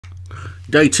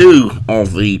Day 2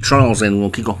 of the trials then will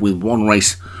kick off with one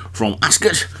race from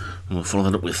Ascot, and we'll follow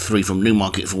that up with 3 from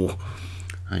Newmarket for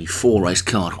a 4-race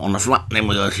card on the flat. Then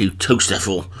we go to Toaster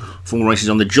for 4 races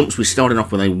on the jumps. We're starting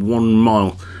off with a 1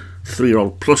 mile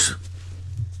 3-year-old plus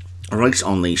race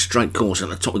on the straight course. At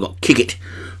the top we've got Kick It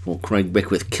for Craig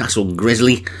Beckwith, Castle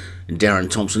Gresley, Darren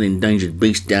Thompson, Endangered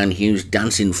Beast, Dan Hughes,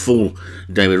 Dancing Fool,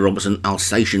 David Robertson,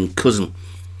 Alsatian Cousin,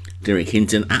 Derek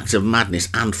Hinton, Acts of Madness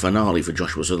and Finale for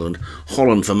Joshua Sutherland,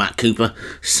 Holland for Matt Cooper,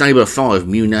 Sabre 5,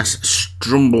 Munas,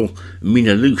 Strumble,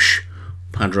 Minalouche,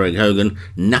 Padraig Hogan,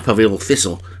 Naperville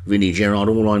Thistle, Vinnie Gerard,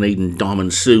 All I Need and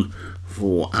Diamond Sue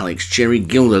for Alex Cherry,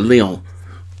 Gilda Leon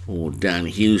for Dan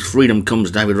Hughes, Freedom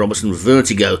Comes, David Robertson,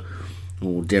 Vertigo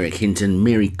for Derek Hinton,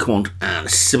 Mary Quant and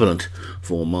Sibilant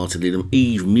for Martin Lidham,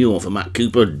 Eve Muir for Matt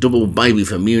Cooper, Double Baby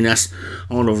for Munas,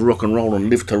 Isle of Rock and Roll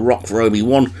and Live to Rock for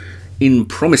Obi-Wan, In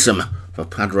Promisum for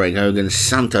Padraig Hogan,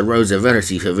 Santa Rosa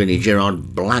Verity for Vinnie Gerard,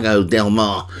 Blago Del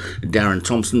Mar, Darren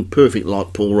Thompson, Perfect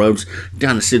Light Paul Rhodes,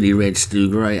 Dan City Red Stu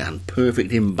Gray and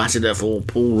Perfect Ambassador for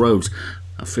Paul Rhodes.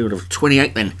 A field of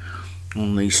 28 then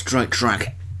on the straight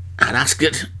track at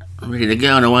Ascot, ready to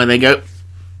go, and away they go.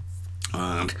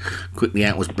 And quickly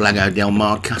out was Blago Del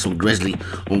Mar, Castle Gresley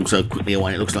also quickly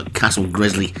away. It looks like Castle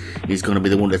Gresley is going to be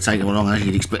the one to take them along. As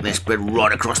you'd expect, they're spread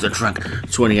right across the track.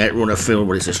 28 runner field,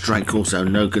 but it's a straight course, so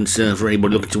no concern for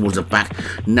anybody looking towards the back.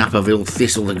 Naperville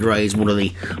Thistle, the Grey, is one of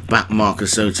the back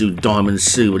markers, so too Diamond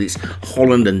Sue, but it's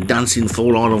Holland and Dancing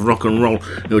Fool, Isle of Rock and Roll,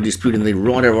 who are disputing the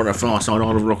rider on the far side.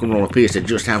 Isle of Rock and Roll appears to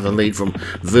just have the lead from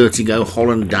Vertigo.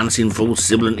 Holland, Dancing Fool,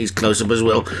 Sibilant is close up as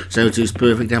well, so too's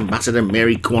Perfect Ambassador.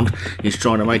 Mary Quant is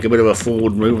trying to make a bit of a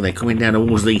forward move. They're coming down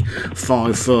towards the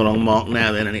 5 furlong mark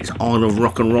now then, and it's Isle of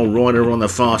Rock and Roll rider on the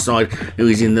far side who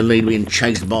is in the lead, being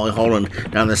chased by Holland.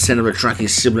 Down the centre of the track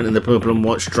is Sibilant in the purple and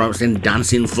white stripes, then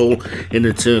Dancing Fool in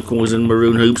the turquoise and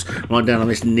maroon hoops. Right down on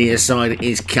this near side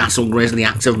is Castle Gresley.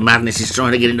 Acts of Madness is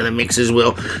trying to get into the mix as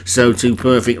well, so too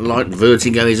Perfect Light.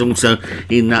 Vertigo is also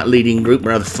in that leading group,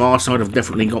 but the far side have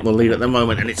definitely got the lead at the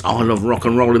moment, and it's Isle of Rock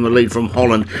and Roll in the lead from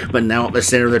Holland. But now at the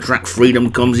centre of the track,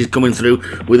 Freedom Comes is coming through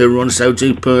with a run, so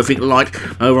too Perfect Light.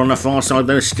 Over on the far side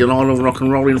though, still Isle of Rock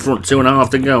and Roll in front, 2.5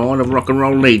 to go. Isle of Rock and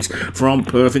Roll leads from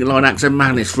Perfect Light. Acts of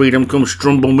Madness, Freedom Comes,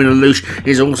 Strumble, Minalouche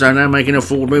is also now making a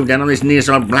forward move down on this near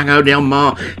side. Blago Del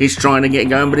Mar is trying to get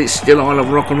going, but it's still Isle of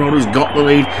Rock and Roll who's got the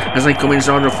lead as they come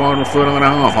inside the final furlong and a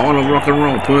half. Isle of Rock and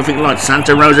Roll, Perfect Light,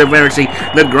 Santa Rosa Verity,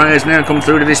 the Grey has now come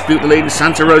through to dispute the lead, and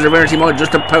Santa Rosa Verity might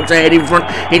just have poked ahead in front.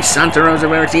 It's Santa Rosa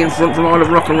Verity in front from Isle of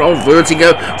Rock and Roll.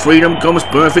 Vertigo, Freedom Comes,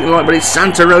 Perfect Light, but it's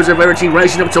Santa Rosa Verity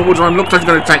racing up towards one. Looks like he's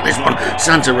going to take this one.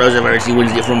 Santa Rosa Verity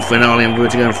wins it from Finale, and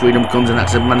Vertigo and Freedom Comes, and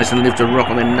Acts of Madness and Live to Rock,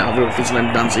 and then Naperville Thistle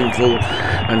and Dancing Fool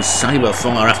and Sabre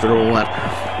Fire after all that.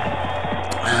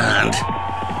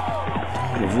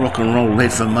 And Rock and Roll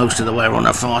led for most of the way on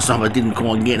the far side, but didn't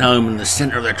quite get home in the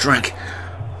centre of the track.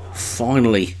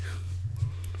 Finally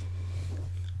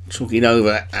took it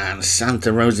over, and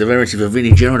Santa Rosa Verity for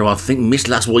Vinnie Gerard, who I think missed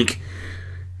last week,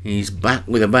 he's back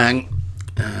with a bang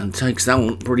and takes that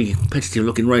one. Pretty competitive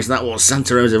looking race that was.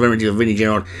 Santa Rosa Verity for Vinnie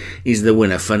Gerard is the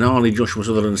winner. Finale, Joshua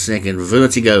Sutherland second.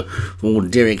 Vertigo for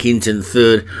Derek Hinton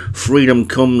third. Freedom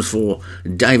Comes for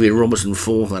David Robertson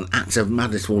fourth, and Acts of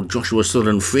Madness for Joshua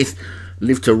Sutherland fifth.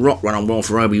 Live to Rock ran on well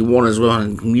for Obi-Wan as well,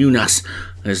 and Munas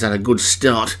has had a good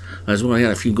start as well. He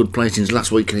had a few good placings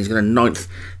last week, and he's got a 9th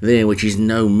there, which is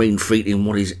no mean feat in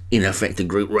what is in effect a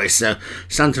group race. So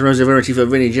Santa Rosa Verity for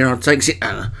Vinnie Gerard takes it,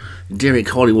 and Derek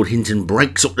Hollywood Hinton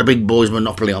breaks up the big boys'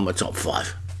 monopoly on the top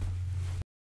 5.